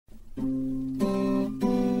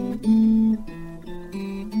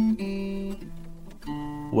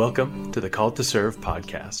Welcome to the Called to Serve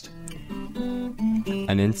podcast.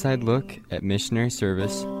 An inside look at missionary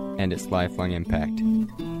service and its lifelong impact.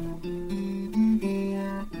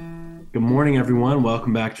 Good morning, everyone.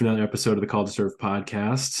 Welcome back to another episode of the Called to Serve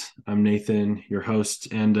podcast. I'm Nathan, your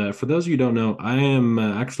host. And for those of you who don't know, I am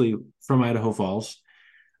actually from Idaho Falls.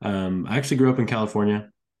 I actually grew up in California,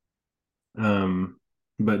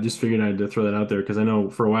 but just figured I'd throw that out there because I know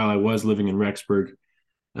for a while I was living in Rexburg,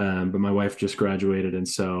 but my wife just graduated, and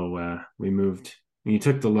so we moved. We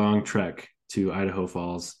took the long trek to Idaho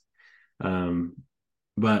Falls,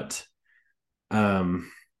 but I'm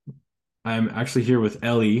actually here with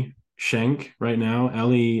Ellie Schenk right now.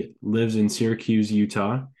 Ellie lives in Syracuse,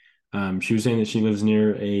 Utah. She was saying that she lives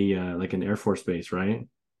near a like an Air Force base, right?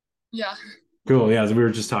 Yeah. Cool. Yeah, so we were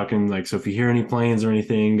just talking so if you hear any planes or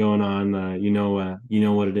anything going on, you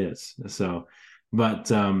know what it is. So,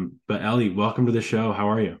 but Ellie, welcome to the show. How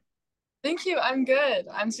are you? Thank you. I'm good.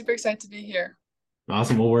 I'm super excited to be here.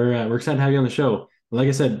 Awesome. Well, we're excited to have you on the show. Like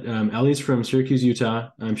I said, Ellie's from Syracuse, Utah.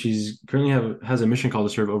 She's currently has a mission call to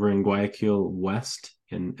serve over in Guayaquil West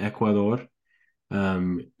in Ecuador.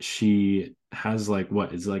 She has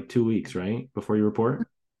it's like 2 weeks, right, before you report?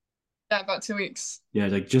 Yeah, about 2 weeks. Yeah,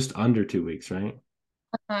 like just under 2 weeks, right?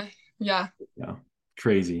 Yeah. Yeah.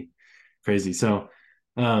 Crazy. So,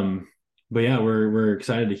 but yeah, we're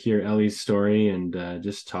excited to hear Ellie's story and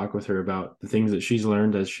just talk with her about the things that she's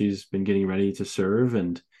learned as she's been getting ready to serve.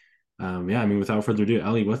 And yeah, I mean, without further ado,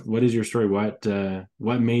 Ellie, what is your story?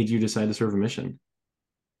 What made you decide to serve a mission?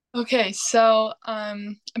 Okay, so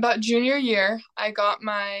about junior year, I got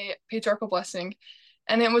my patriarchal blessing,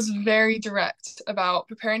 and it was very direct about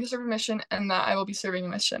preparing to serve a mission and that I will be serving a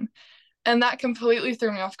mission. And that completely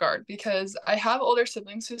threw me off guard because I have older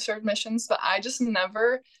siblings who served missions, but I just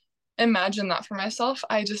never imagined that for myself.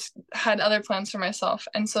 I just had other plans for myself.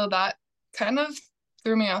 And so that kind of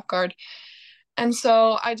threw me off guard. And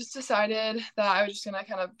so I just decided that I was just going to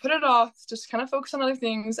kind of put it off, just kind of focus on other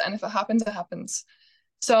things. And if it happens, it happens.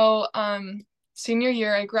 So senior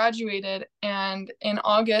year, I graduated. And in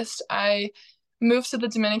August, I moved to the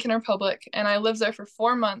Dominican Republic. And I lived there for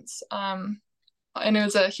 4 months. And it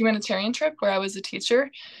was a humanitarian trip where I was a teacher.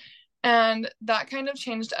 And that kind of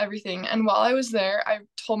changed everything. And while I was there, I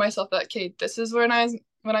told myself that, okay, this is when I'm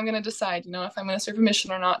going to decide, if I'm going to serve a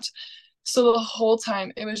mission or not. So the whole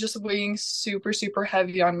time it was just weighing super, super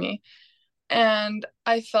heavy on me. And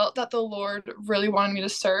I felt that the Lord really wanted me to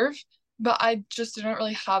serve, but I just didn't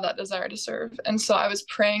really have that desire to serve. And so I was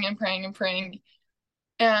praying and praying and praying.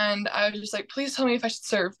 And I was just like, please tell me if I should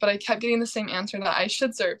serve. But I kept getting the same answer that I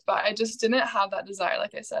should serve, but I just didn't have that desire,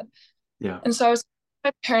 like I said. Yeah. And so I was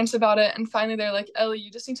my parents about it, and finally they're like, Ellie, you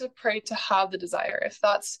just need to pray to have the desire. If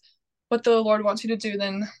that's what the Lord wants you to do,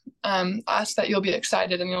 then ask that you'll be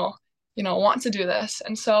excited and you'll want to do this.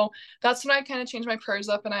 And so that's when I kind of changed my prayers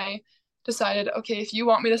up, and I decided, okay, if you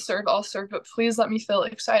want me to serve, I'll serve, but please let me feel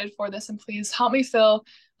excited for this, and please help me feel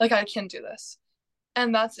like I can do this.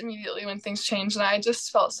 And that's immediately when things changed, and I just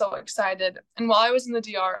felt so excited. And while I was in the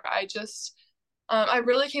DR, I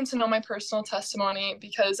really came to know my personal testimony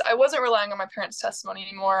because I wasn't relying on my parents' testimony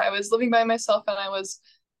anymore. I was living by myself, and I was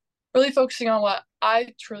really focusing on what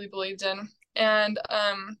I truly believed in. And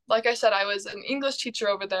like I said, I was an English teacher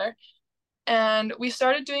over there, and we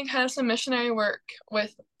started doing kind of some missionary work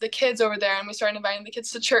with the kids over there, and we started inviting the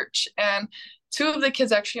kids to church, and 2 of the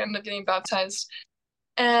kids actually ended up getting baptized.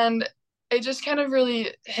 And it just kind of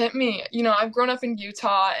really hit me. I've grown up in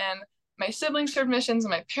Utah, and my siblings serve missions,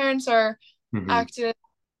 and my parents are active.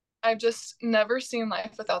 I've just never seen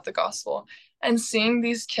life without the gospel, and seeing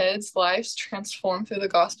these kids' lives transform through the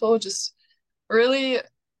gospel just really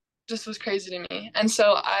just was crazy to me. And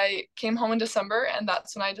so I came home in December, and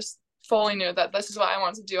that's when I just fully knew that this is what I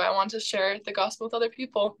want to do. I want to share the gospel with other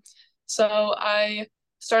people. So I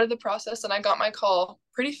started the process, and I got my call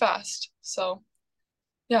pretty fast. So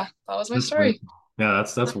yeah, that was my story. Really cool. Yeah,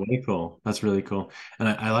 that's way cool. That's really cool. And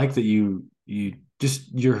I like that you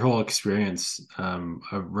just your whole experience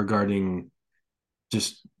regarding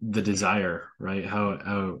just the desire, right?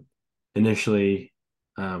 How initially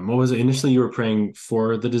what was it? Initially you were praying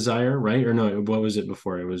for the desire, right? Or no, what was it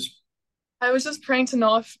before? I was just praying to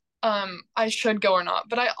know if I should go or not,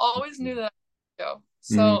 but I always knew that I would go.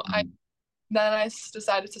 So I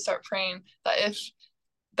decided to start praying that if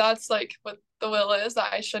that's like what the will is,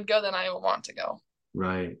 that I should go, then I will want to go.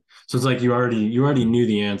 Right. So it's like you already knew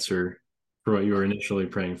the answer for what you were initially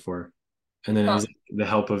praying for. And then it was like the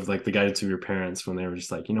help of like the guidance of your parents when they were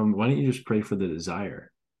just like, why don't you just pray for the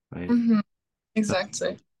desire? Right.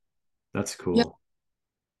 Exactly. That's cool. Yeah.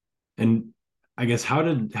 And I guess how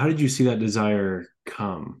did you see that desire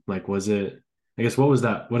come? Like, was it I guess what was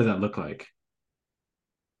that? What did that look like?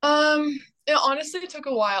 Um, it honestly took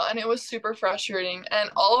a while and it was super frustrating. And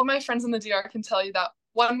all of my friends in the DR can tell you that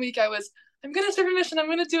one week I'm gonna serve a mission, I'm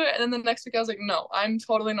gonna do it. And then the next week I was like, no, I'm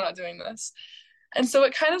totally not doing this. And so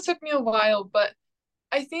it kind of took me a while, but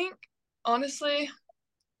I think honestly,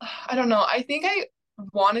 I don't know. I think I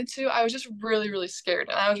wanted to. I was just really, really scared.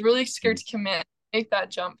 And I was really scared to commit, make that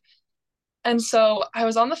jump. And so I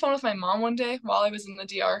was on the phone with my mom one day while I was in the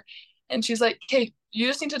DR, and she's like, "Okay, you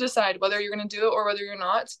just need to decide whether you're going to do it or whether you're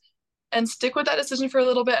not, and stick with that decision for a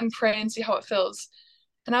little bit and pray and see how it feels."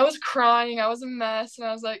 And I was crying, I was a mess, and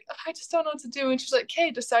I was like, "I just don't know what to do." And she's like,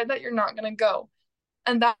 "Okay, decide that you're not going to go."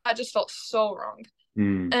 And that just felt so wrong.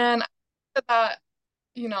 Mm, And that,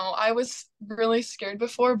 I was really scared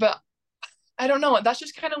before, but I don't know. That's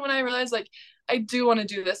just kind of when I realized like I do want to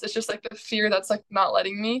do this. It's just like the fear that's like not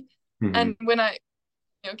letting me. hmm. And when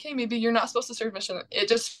okay, maybe you're not supposed to serve mission. It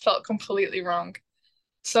just felt completely wrong.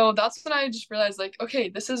 So that's when I just realized, like, okay,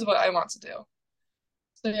 this is what I want to do.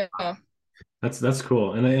 So yeah. That's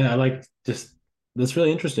cool, and I like just that's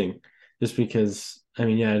really interesting, just because I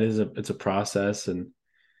mean, yeah, it's a process, and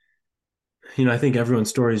I think everyone's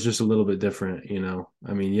story is just a little bit different.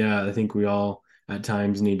 I mean, yeah, I think we all at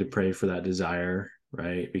times need to pray for that desire,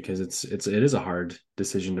 right? Because it is a hard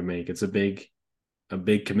decision to make. It's a big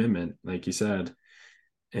commitment, like you said,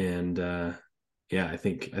 and yeah, I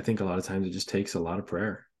think a lot of times it just takes a lot of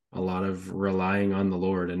prayer, a lot of relying on the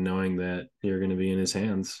Lord, and knowing that you're going to be in His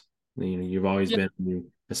hands. You've always Yeah. been,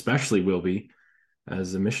 you especially will be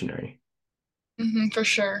as a missionary. For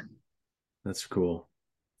sure. That's cool.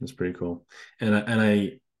 That's pretty cool. And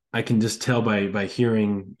I can just tell by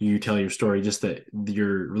hearing you tell your story, just that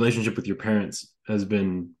your relationship with your parents has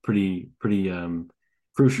been pretty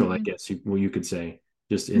crucial, I hmm guess you could say,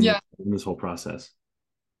 just Yeah. in this whole process.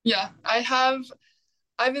 Yeah.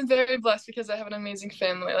 I've been very blessed because I have an amazing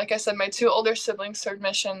family. Like I said, my two older siblings served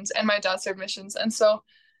missions and my dad served missions. And so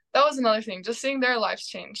that was another thing, just seeing their lives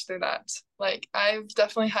change through that. Like I've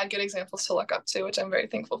definitely had good examples to look up to, which I'm very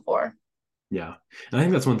thankful for. Yeah. And I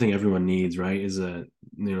think that's one thing everyone needs, right? Is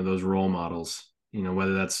those role models,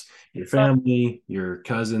 whether that's your family, your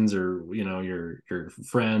cousins, or, your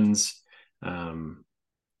friends, um,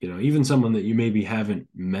 even someone that you maybe haven't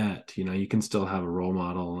met, you can still have a role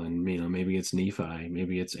model, and, maybe it's Nephi,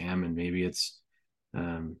 maybe it's Ammon, maybe it's,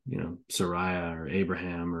 Sariah or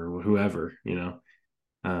Abraham or whoever,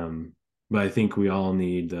 but I think we all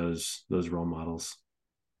need those role models.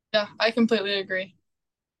 Yeah, I completely agree.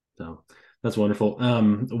 So that's wonderful.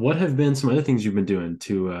 What have been some other things you've been doing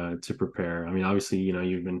to prepare? I mean, obviously,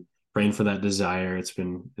 you've been praying for that desire. It's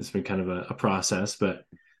been kind of a process, but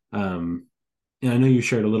and I know you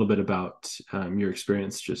shared a little bit about your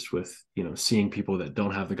experience just with seeing people that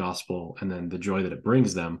don't have the gospel and then the joy that it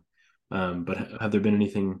brings them. But have there been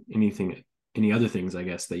any other things, I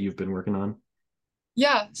guess, that you've been working on?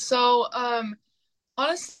 Yeah, so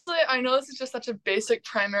honestly, I know this is just such a basic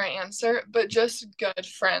primary answer, but just good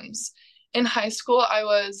friends. In high school,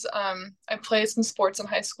 I played some sports in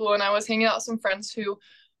high school and I was hanging out with some friends who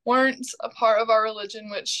weren't a part of our religion,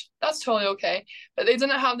 which that's totally okay, but they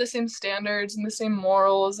didn't have the same standards and the same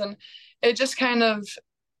morals and it just kind of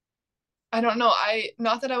I don't know, I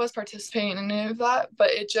not that I was participating in any of that,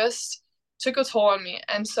 but it just took a toll on me.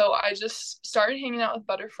 And so I just started hanging out with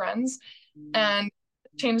better friends and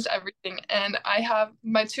changed everything. And I have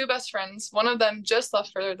my two best friends. One of them just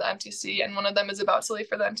left for the MTC, and one of them is about to leave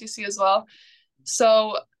for the MTC as well.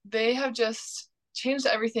 So they have just changed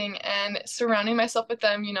everything. And surrounding myself with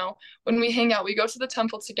them, when we hang out, we go to the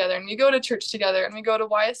temple together and we go to church together and we go to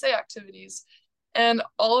YSA activities. And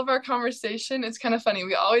all of our conversation, it's kind of funny.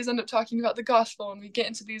 We always end up talking about the gospel and we get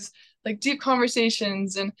into these like deep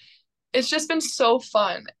conversations. And it's just been so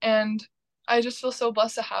fun. And I just feel so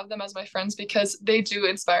blessed to have them as my friends because they do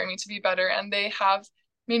inspire me to be better and they have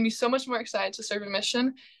made me so much more excited to serve a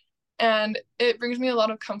mission. And it brings me a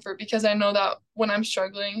lot of comfort because I know that when I'm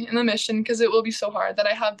struggling in the mission, because it will be so hard, that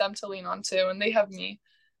I have them to lean on to and they have me.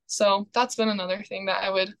 So that's been another thing that I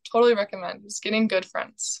would totally recommend is getting good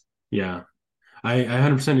friends. Yeah, I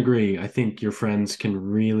 100% agree. I think your friends can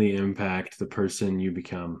really impact the person you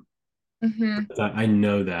become. hmm I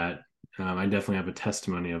know that. I definitely have a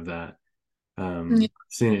testimony of that. Yeah. I've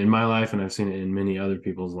seen it in my life, and I've seen it in many other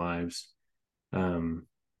people's lives. Um,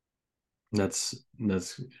 that's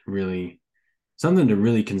really something to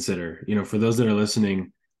really consider. For those that are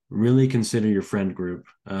listening, really consider your friend group.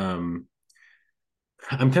 I'm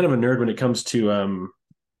kind of a nerd when it comes to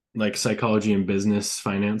like psychology and business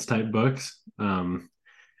finance type books. And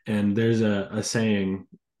there's a saying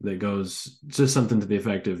that goes just something to the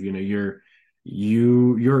effect of,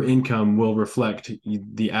 your income will reflect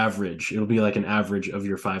the average. It'll be like an average of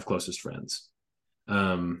your five closest friends.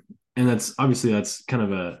 And that's obviously that's kind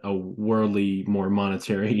of a worldly, more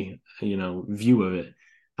monetary, view of it. Mhm.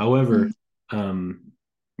 However,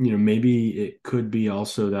 maybe it could be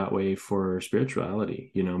also that way for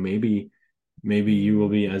spirituality. Maybe you will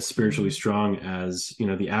be as spiritually strong as,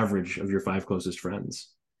 the average of your five closest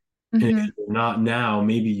friends. And if Mhm. you're not now,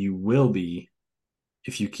 maybe you will be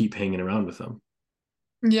if you keep hanging around with them.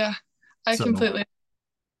 Yeah, I So completely.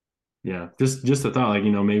 yeah, just a thought, like,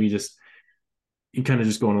 maybe just you kind of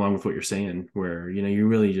just going along with what you're saying, where, you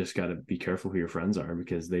really just got to be careful who your friends are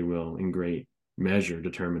because they will in great measure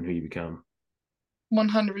determine who you become.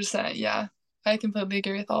 100%. Yeah, I completely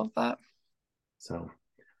agree with all of that. So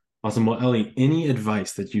awesome. Well, Ellie, any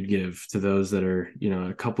advice that you'd give to those that are,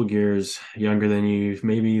 a couple years younger than you?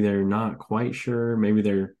 Maybe they're not quite sure. Maybe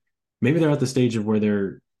they're at the stage of where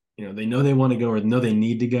they're, they know they want to go or know they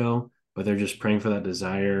need to go, but they're just praying for that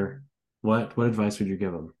desire. What advice would you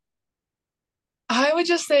give them? I would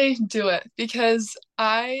just say do it because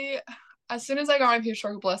as soon as I got my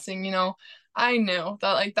patriarchal blessing, I knew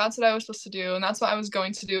that like that's what I was supposed to do and that's what I was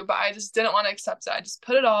going to do, but I just didn't want to accept it. I just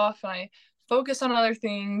put it off and I focused on other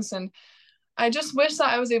things and I just wish that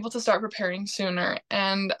I was able to start preparing sooner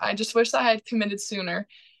and I just wish that I had committed sooner.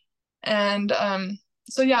 And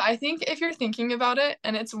so yeah, I think if you're thinking about it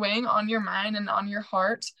and it's weighing on your mind and on your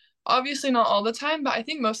heart, obviously not all the time, but I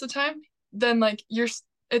think most of the time, then like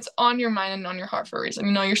it's on your mind and on your heart for a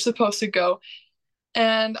reason. You're supposed to go.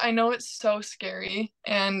 And I know it's so scary.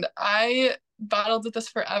 And I battled with this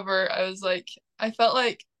forever. I was like, I felt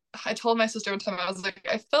like I told my sister one time, I was like,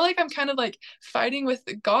 I feel like I'm kind of like fighting with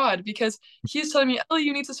God because he's telling me, oh,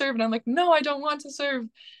 you need to serve. And I'm like, no, I don't want to serve.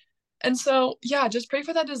 And so, yeah, just pray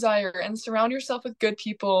for that desire and surround yourself with good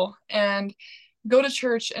people and go to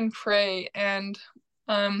church and pray and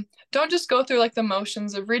don't just go through like the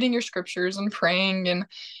motions of reading your scriptures and praying and,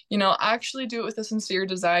 actually do it with a sincere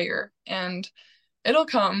desire and it'll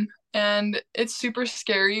come. And it's super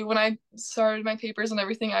scary. When I started my papers and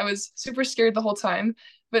everything, I was super scared the whole time.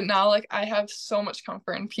 But now, like, I have so much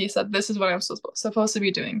comfort and peace that this is what I'm supposed to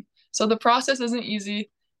be doing. So the process isn't easy,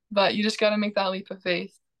 but you just got to make that leap of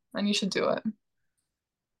faith and you should do it.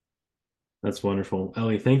 That's wonderful.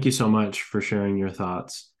 Ellie, thank you so much for sharing your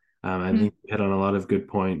thoughts. I Mm, think you hit on a lot of good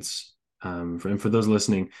points. And for those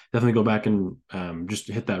listening, definitely go back and just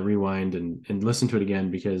hit that rewind and listen to it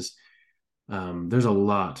again because there's a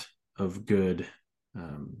lot of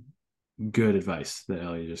um, good advice that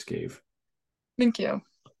Ellie just gave. thank you.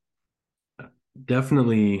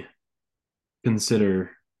 Definitely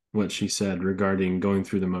consider what she said regarding going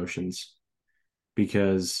through the motions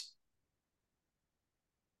because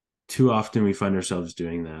too often we find ourselves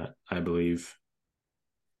doing that, I believe.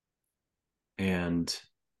 And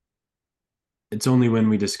it's only when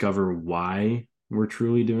we discover why we're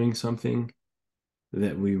truly doing something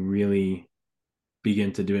that we really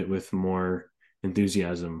begin to do it with more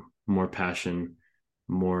enthusiasm, more passion,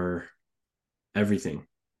 more everything.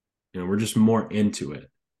 We're just more into it.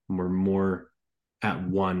 We're more at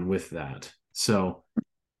one with that. So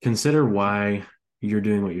consider why you're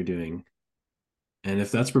doing what you're doing. And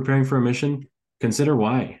if that's preparing for a mission, consider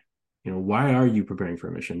why. Why are you preparing for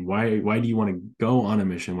a mission? Why do you want to go on a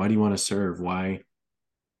mission? Why do you want to serve? Why?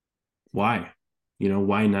 Why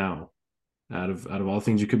now? Out of all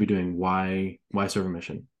things you could be doing, why serve a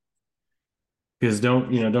mission? Because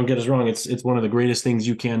don't get us wrong, it's one of the greatest things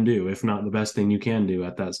you can do, if not the best thing you can do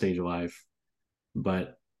at that stage of life.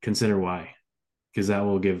 But consider why, because that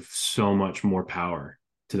will give so much more power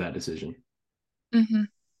to that decision. Hmm.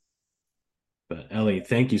 But Ellie,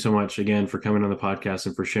 thank you so much again for coming on the podcast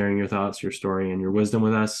and for sharing your thoughts, your story, and your wisdom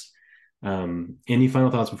with us. Any final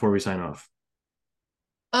thoughts before we sign off?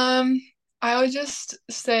 Um, I would just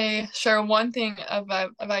say share one thing of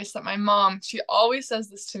advice that my mom, she always says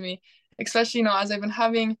this to me, especially, as I've been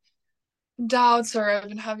having doubts or I've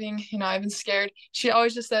been having, I've been scared. She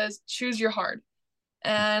always just says, choose your heart.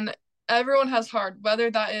 And everyone has hard, whether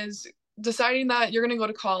that is deciding that you're going to go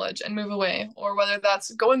to college and move away, or whether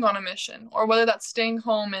that's going on a mission, or whether that's staying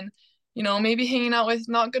home and, maybe hanging out with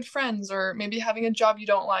not good friends, or maybe having a job you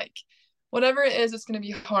don't like. Whatever it is, it's going to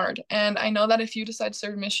be hard. And I know that if you decide to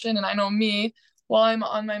serve a mission, and I know me, while I'm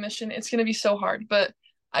on my mission, it's going to be so hard. But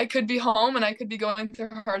I could be home and I could be going through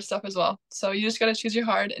hard stuff as well. So you just got to choose your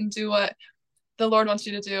heart and do what the Lord wants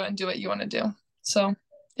you to do and do what you want to do. So,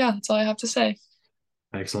 yeah, that's all I have to say.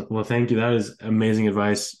 Excellent. Well, thank you. That is amazing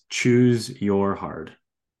advice. Choose your hard.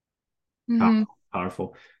 Mm-hmm. Powerful.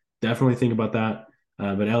 Powerful. Definitely think about that.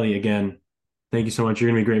 But Ellie, again, Thank you so much. You're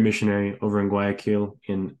going to be a great missionary over in Guayaquil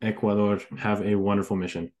in Ecuador. Have a wonderful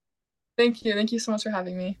mission. Thank you. Thank you so much for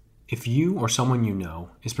having me. If you or someone you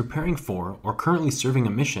know is preparing for or currently serving a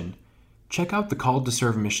mission, check out the Called to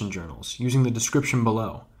Serve mission journals using the description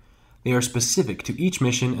below. They are specific to each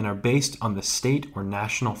mission and are based on the state or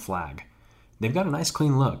national flag. They've got a nice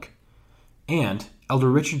clean look. And Elder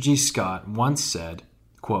Richard G. Scott once said,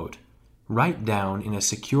 quote, "Write down in a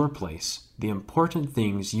secure place the important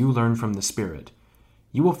things you learn from the Spirit.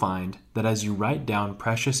 You will find that as you write down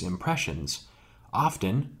precious impressions,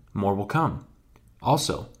 often more will come.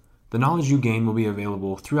 Also, the knowledge you gain will be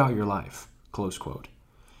available throughout your life." Close quote.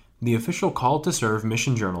 The official Call to Serve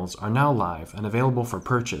mission journals are now live and available for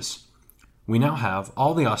purchase. We now have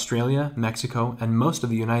all the Australia, Mexico, and most of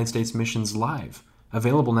the United States missions live,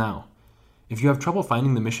 available now. If you have trouble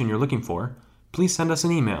finding the mission you're looking for, please send us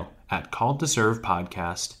an email at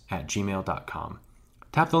calledtoservepodcast@gmail.com.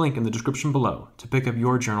 Tap the link in the description below to pick up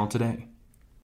your journal today.